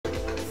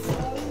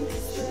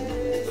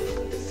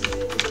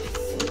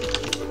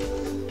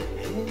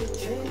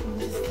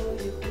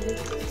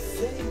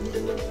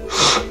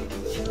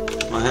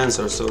hands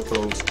are so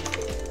cold.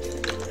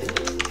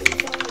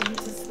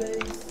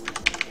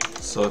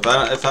 So if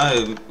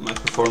my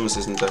performance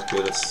isn't that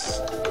good,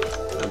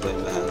 I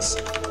blame the hands.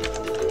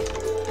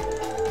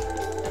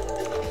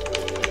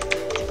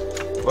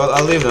 Well,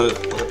 I'll leave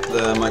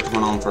the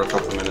microphone on for a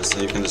couple of minutes,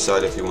 and you can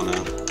decide if you wanna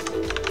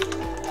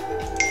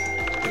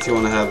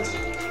have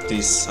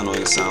these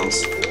annoying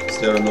sounds.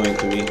 They're annoying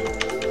to me,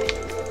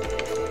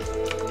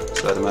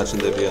 so I'd imagine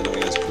they'd be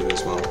annoying as crew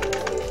as well.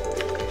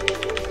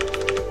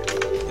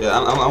 Yeah,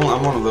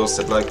 I'm one of those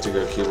that like to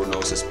hear keyboard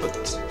noises, but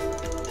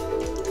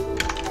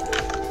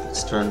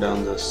let's turn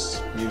down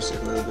this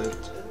music a little bit.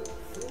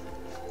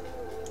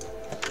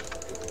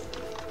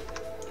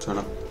 Turn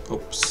up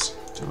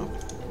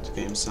the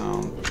game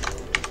sound.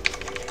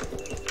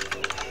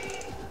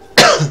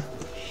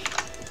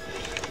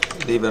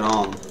 Leave it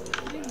on.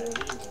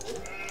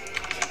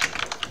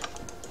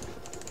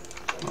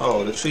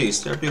 Oh, the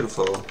trees, they're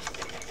beautiful.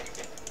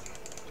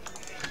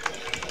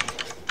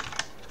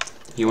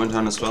 He went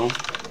on as well.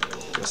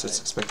 Guess it's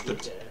expected.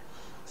 I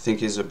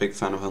think he's a big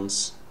fan of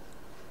hunts.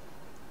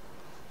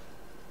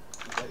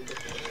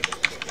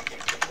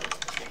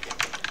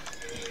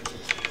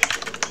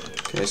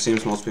 Okay,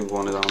 seems most people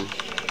want it on.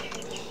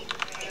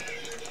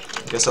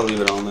 Guess I'll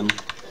leave it on then.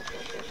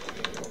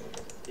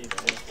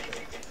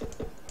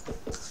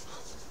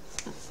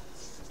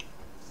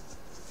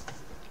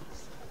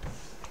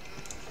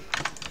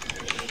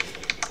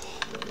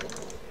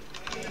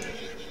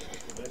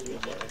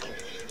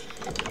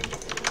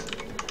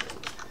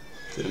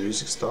 Did the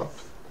music stop?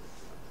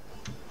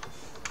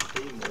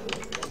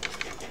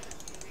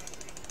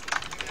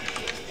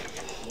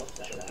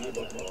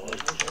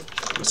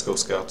 Let's go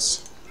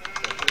Scouts.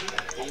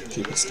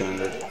 Keep it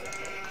standard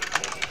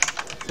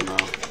for now.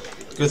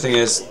 The good thing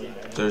is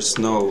there's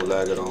no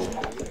lag at all.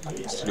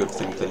 It's a good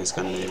thing playing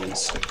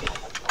Scandinavians.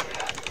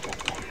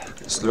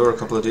 Let's lure a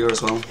couple of deer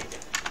as well,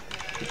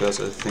 because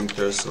I think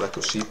there's a lack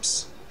of sheep.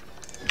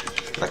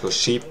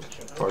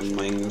 Pardon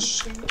my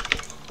English.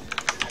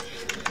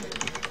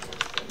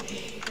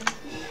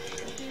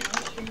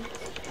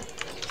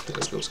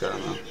 Let's go Scout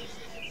now.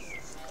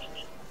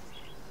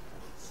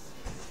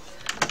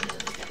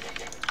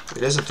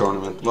 It is a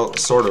tournament, well,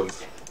 sort of.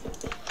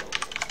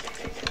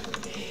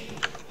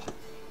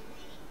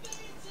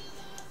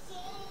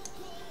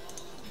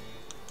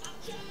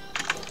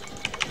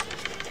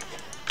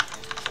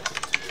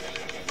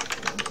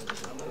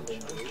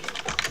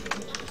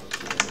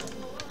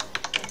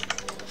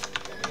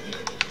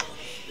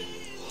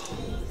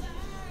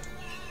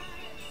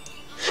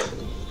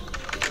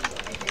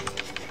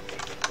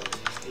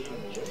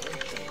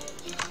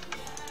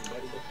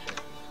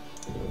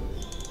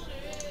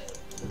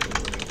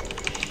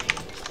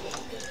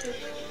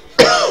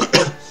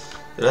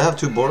 Did I have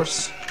 2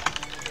 boars?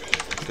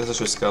 I guess I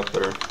should scout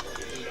better.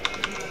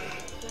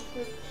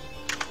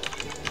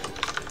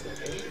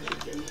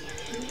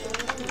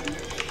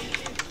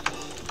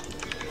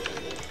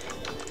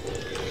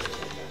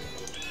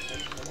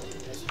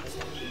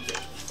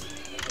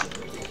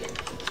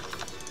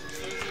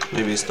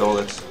 Maybe he stole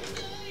it.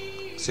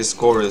 His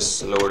score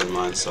is lower than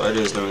mine, so either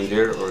he's luring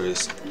deer or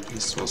he's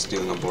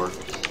stealing a boar.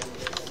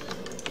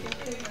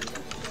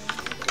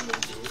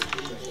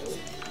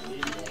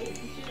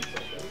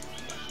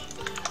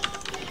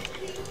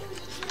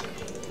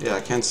 Yeah,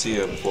 I can't see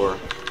a boar.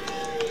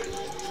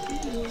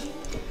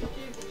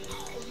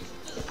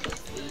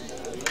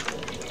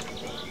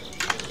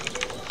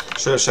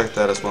 Should have checked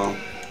that as well.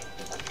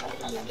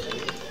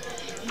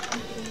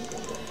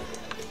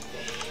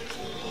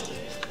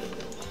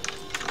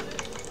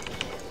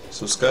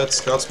 So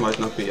scouts might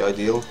not be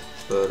ideal,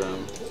 but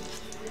I'm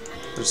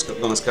just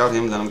gonna scout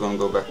him, then I'm gonna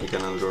go back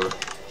again and lure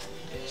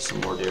some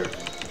more deer.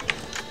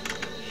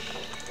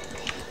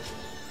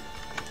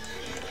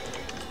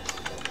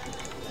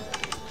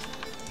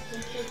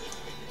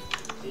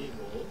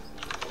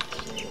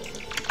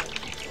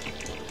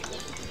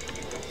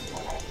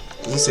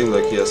 Doesn't seem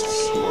like he has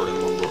more than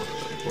one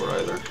boar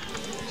either.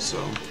 So,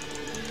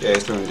 yeah,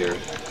 he's throwing deer.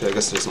 Okay, I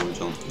guess there's only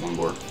one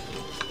boar.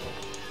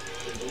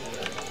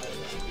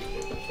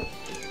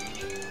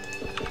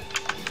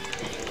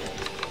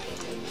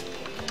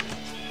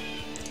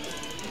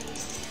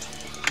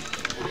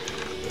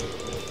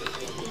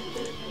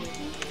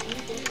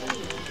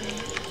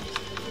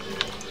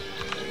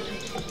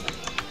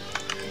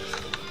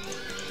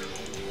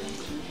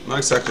 I'm not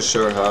exactly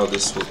sure how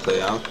this will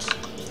play out.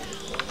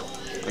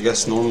 I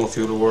guess normal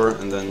feudal war,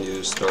 and then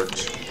you start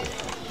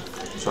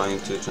trying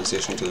to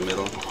transition to the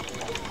middle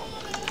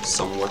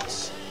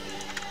somewhat.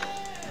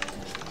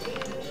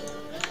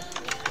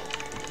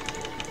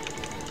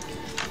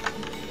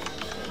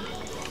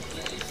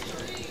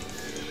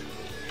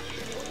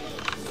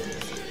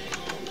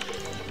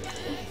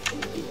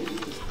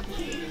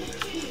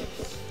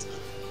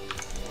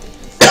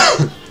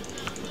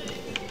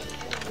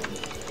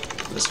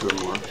 Let's do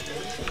more.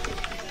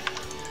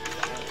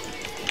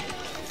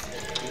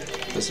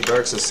 The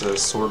barracks is a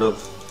sort of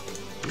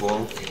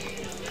wall.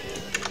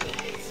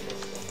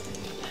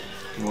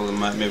 Well,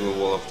 maybe we'll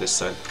wall off this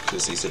side, so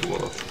it's easy to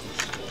wall off.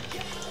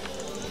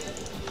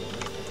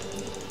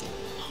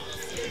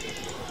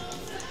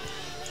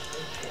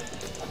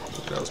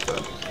 That was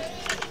bad.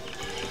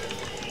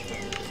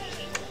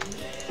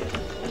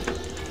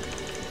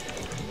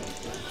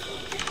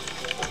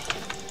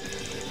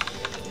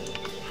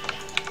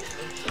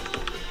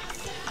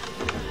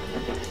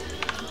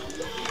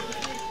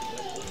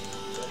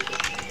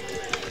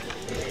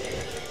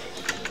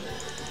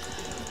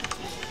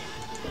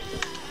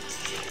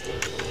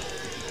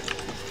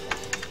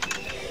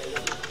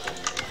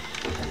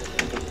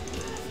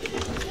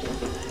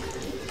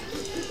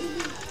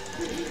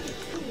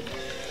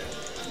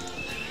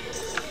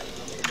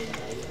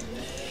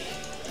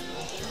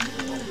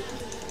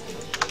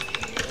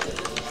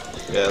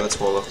 Yeah, let's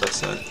wall off that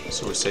side,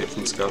 so we're safe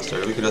from scouts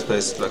there. We could just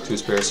place like 2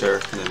 spears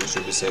here, and then we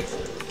should be safe.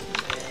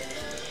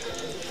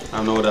 I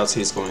have no doubts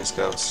he's going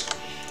scouts.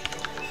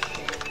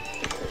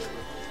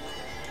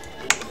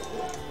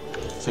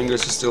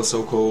 Fingers are still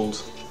so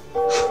cold.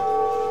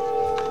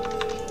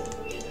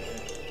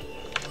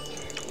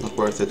 Not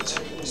worth it,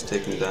 just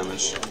taking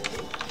damage.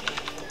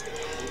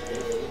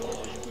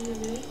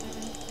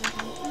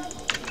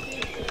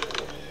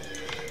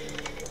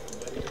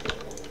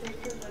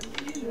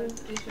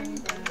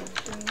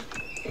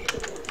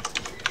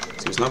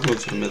 So he's not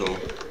moved to the middle,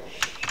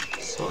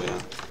 so yeah,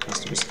 has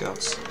to be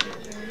scouts.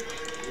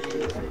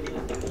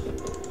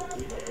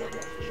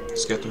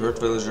 Let's get the hurt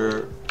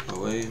villager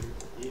away.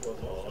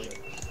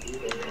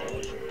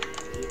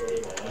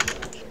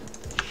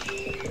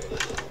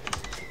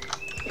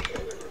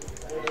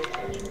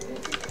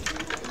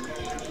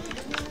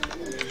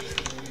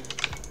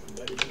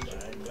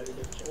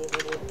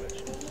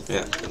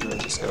 Yeah,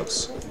 there's the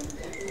scouts.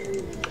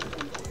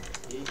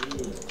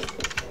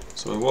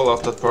 So we wall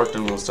off that part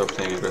and we'll start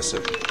playing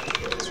aggressive.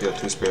 So we have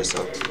 2 spears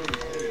out.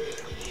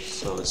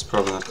 So it's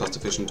probably not cost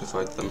efficient to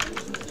fight them.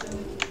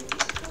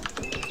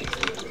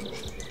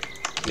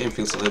 The game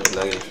feels a little bit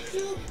laggy.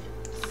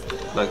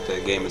 Like the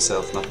game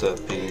itself, not the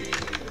ping.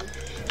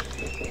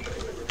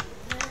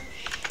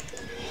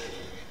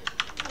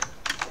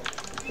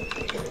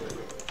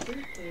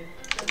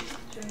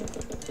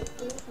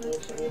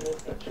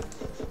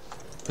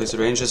 Place the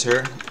ranges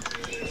here,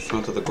 in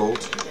front of the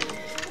gold.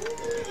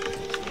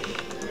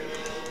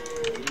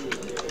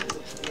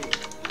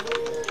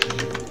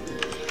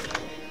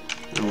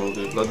 And we'll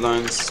do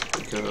bloodlines,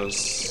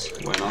 because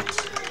why not?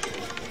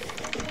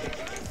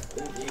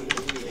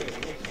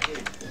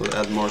 We'll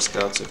add more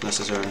scouts if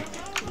necessary.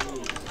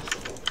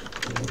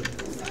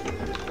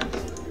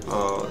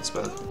 Oh, that's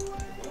bad.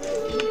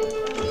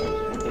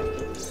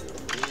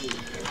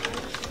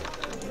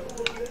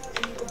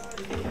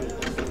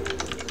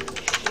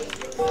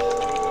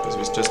 Because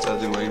we're just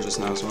adding ranges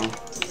now as well.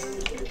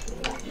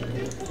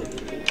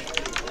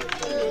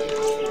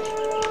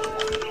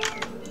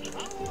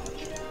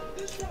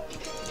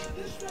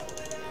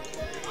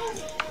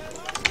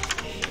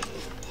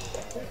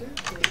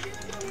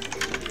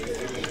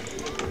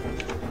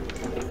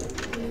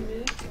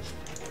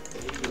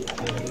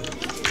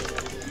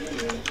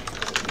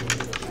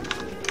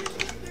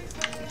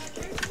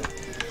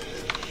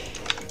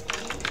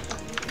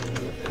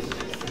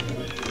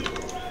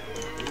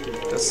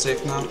 That's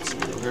safe now. Let's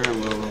go here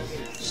and we'll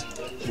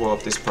wall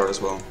up this part as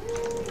well.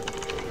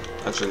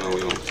 Actually, no,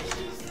 we won't.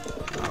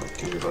 No, we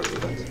can't be bothered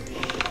with that.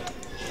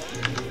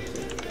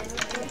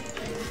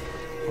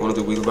 I want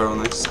to do wheelbarrow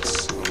next,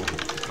 so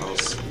I'll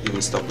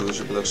even stop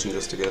villager production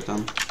just to get it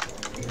done.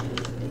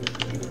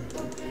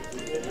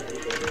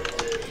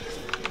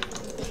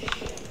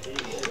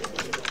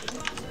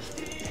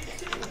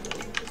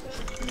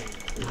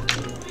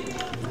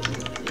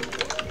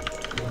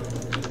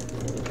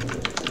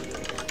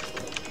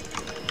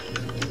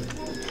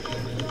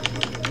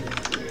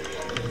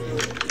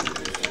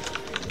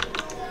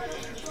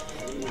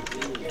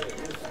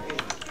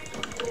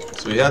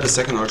 So he had the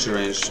second archer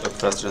range up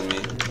faster than me.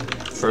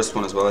 First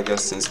one as well, I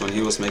guess, since when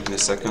he was making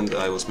his second,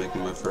 I was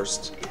making my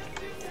first.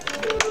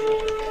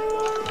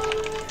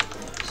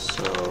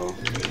 So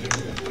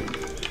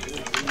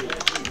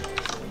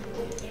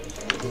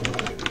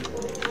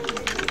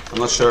I'm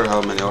not sure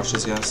how many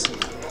archers he has. He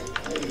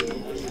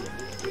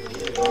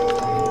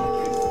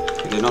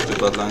did not do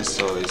bloodlines,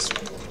 so he's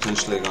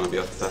potentially gonna be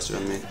up faster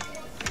than me.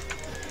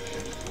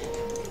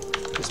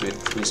 He's made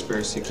 3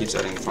 spears, he keeps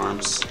adding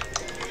farms.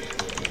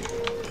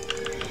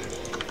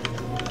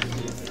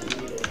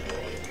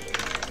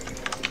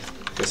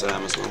 Guess I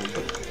am as well,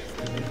 but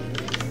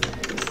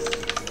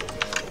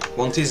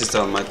 1 TC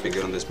style might be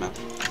good on this map,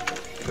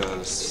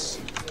 because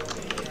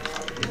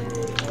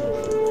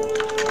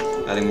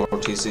adding more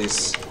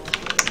TCs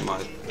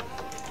might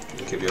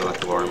give you a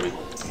lot of army.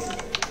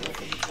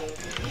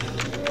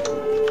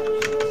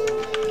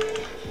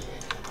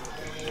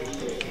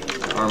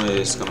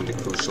 Army is going to be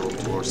crucial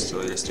towards the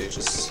later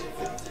stages.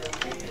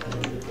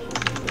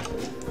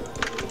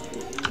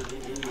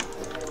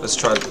 Let's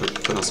try to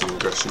put on some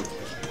aggression.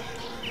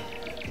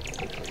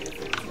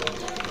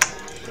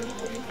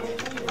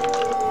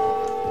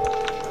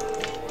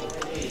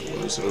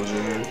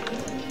 Villager here.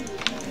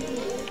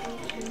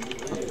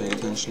 Not paying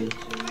attention.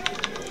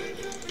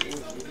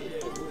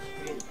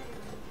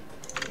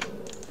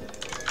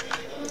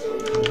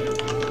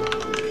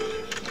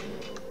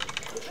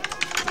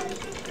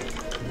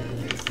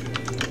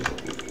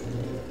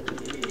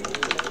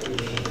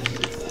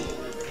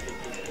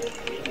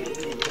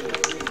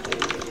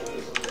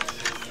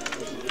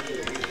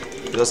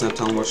 doesn't have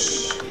town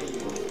watch.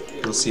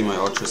 You'll see my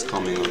archers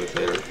coming a bit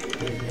later.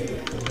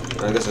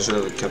 But I guess I should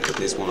have kept at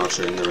least one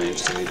archer in the range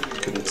so he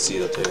couldn't see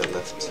that they had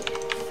left.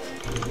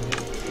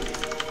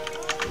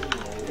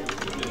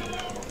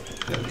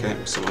 Yeah, okay,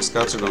 so my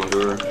scouts are gonna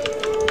lure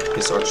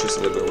his archers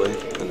a little bit away,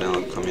 and then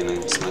I'll come in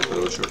and snipe a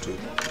villager or two.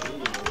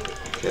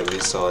 Okay, but he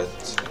saw it.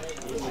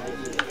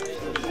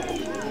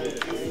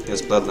 He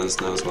has bloodlands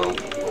now as well.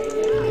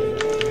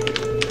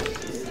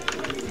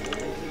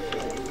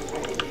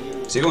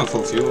 Is he going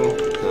full fuel?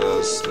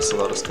 Because there's a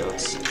lot of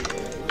scouts.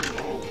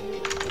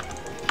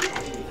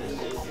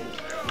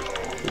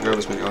 We grab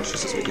as many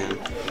archers as we can.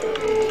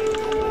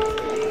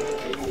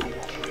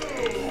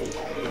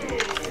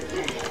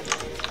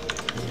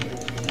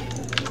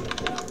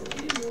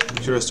 I'm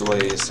curious the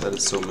way he's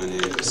added so many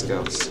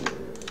scouts.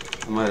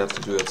 I might have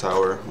to do a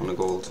tower on the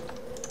gold.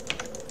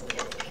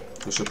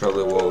 We should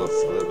probably wall off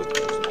a little bit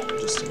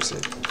just to be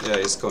safe. Yeah,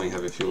 he's going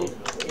heavy fuel.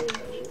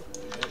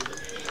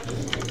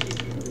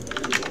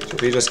 So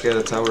if we just get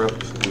a tower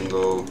up and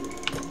go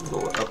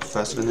up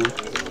faster than him,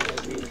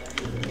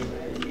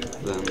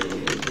 then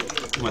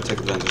my tech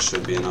advantage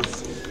should be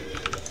enough.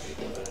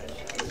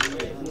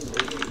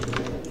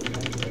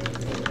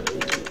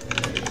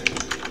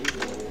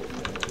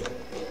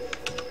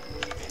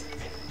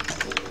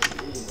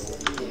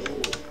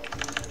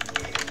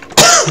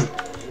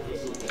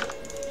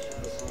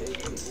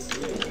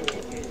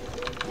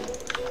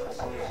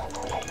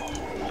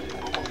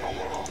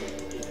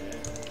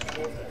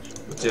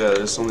 But yeah,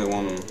 there's only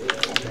one.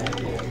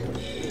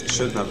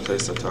 Should not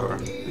place that tower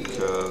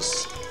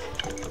because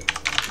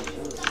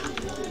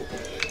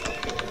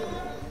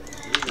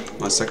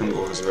my second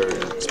goal is very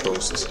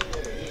exposed.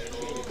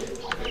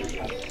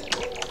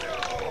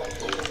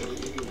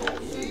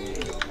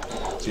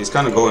 So he's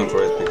kind of going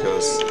for it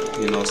because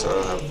he knows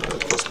I'll have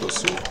crossbows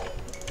soon.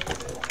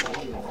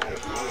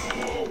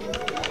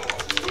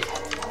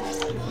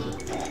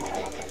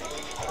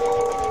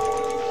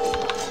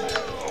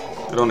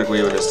 I don't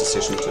agree with his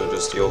decision to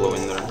just YOLO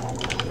in there.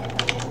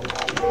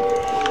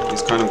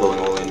 He's kind of going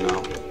all in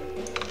now.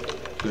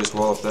 We just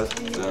wall up that,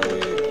 then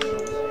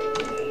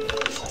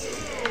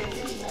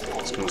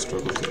it's gonna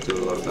struggle to do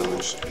a lot of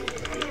damage.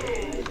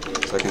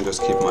 So I can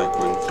just keep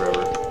microing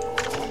forever.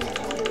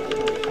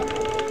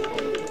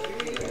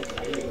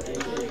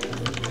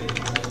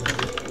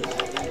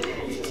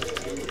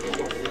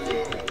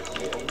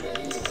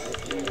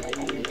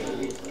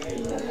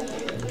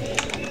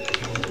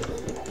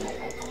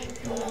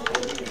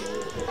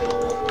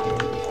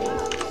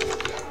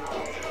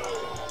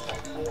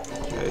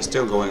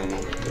 Still going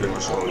pretty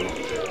much all in.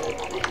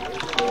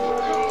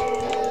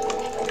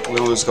 We're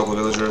gonna lose a couple of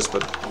villagers,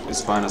 but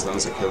it's fine as long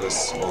as I kill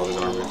all of his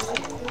army.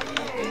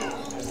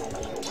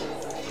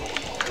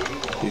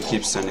 He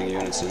keeps sending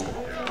units in.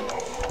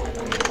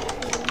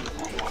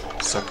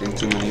 Sucking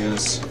too many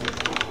units.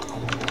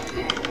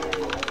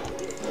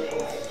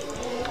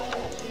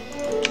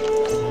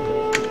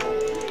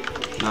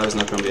 Now he's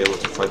not gonna be able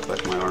to fight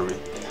back my army.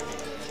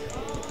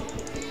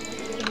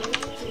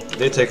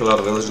 They take a lot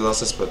of village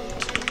losses, but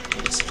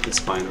it's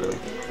fine, really.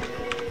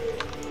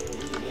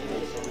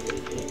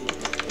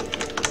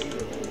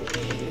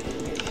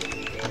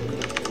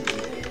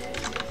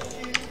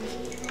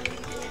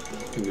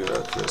 Can do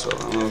that here as well.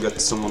 I'm gonna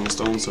get some on the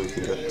stone so we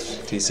can get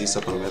TCs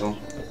up in the middle.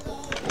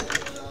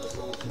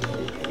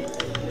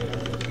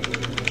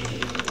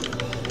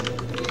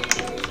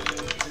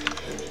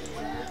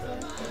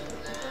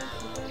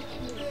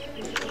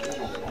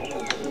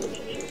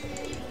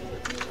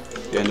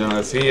 Yeah, and then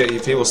if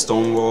he was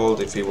stonewalled,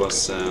 if he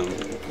was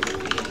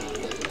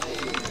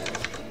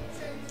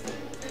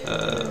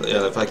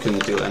yeah, if I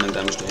couldn't deal any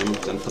damage to him,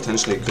 then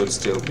potentially it could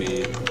still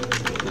be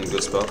in a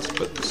good spot,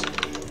 but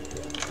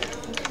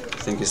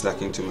I think he's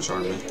lacking too much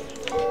army.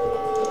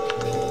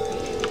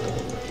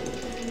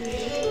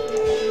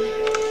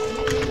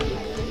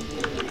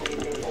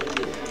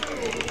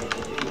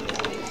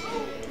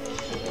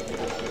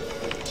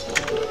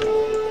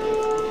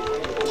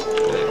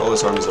 Okay, all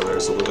his armies are there,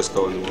 so we'll just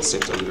go and we'll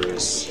sit under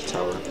his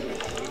tower.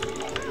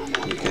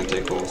 You can't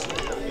take hold.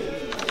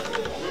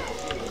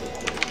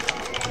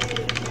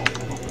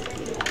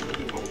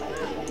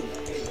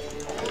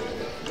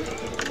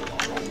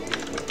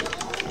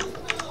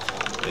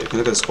 You can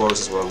look at the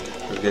scores as well.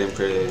 We're getting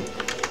pretty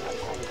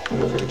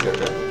good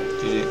there.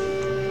 GG.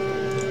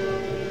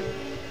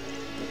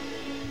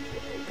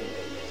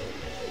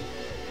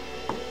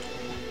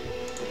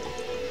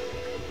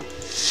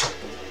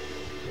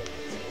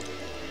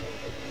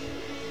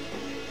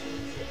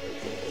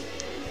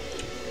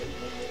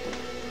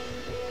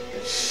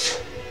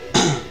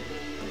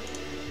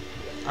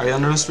 I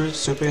underestimate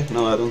Zuppi?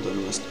 No, I don't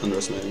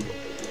underestimate him.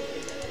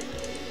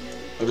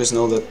 I just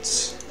know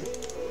that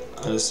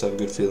I just have a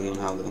good feeling on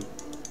how the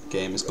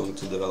game is going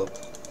to develop.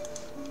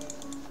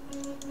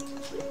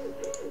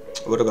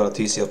 I would have got a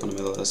TC up in the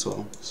middle as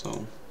well,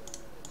 so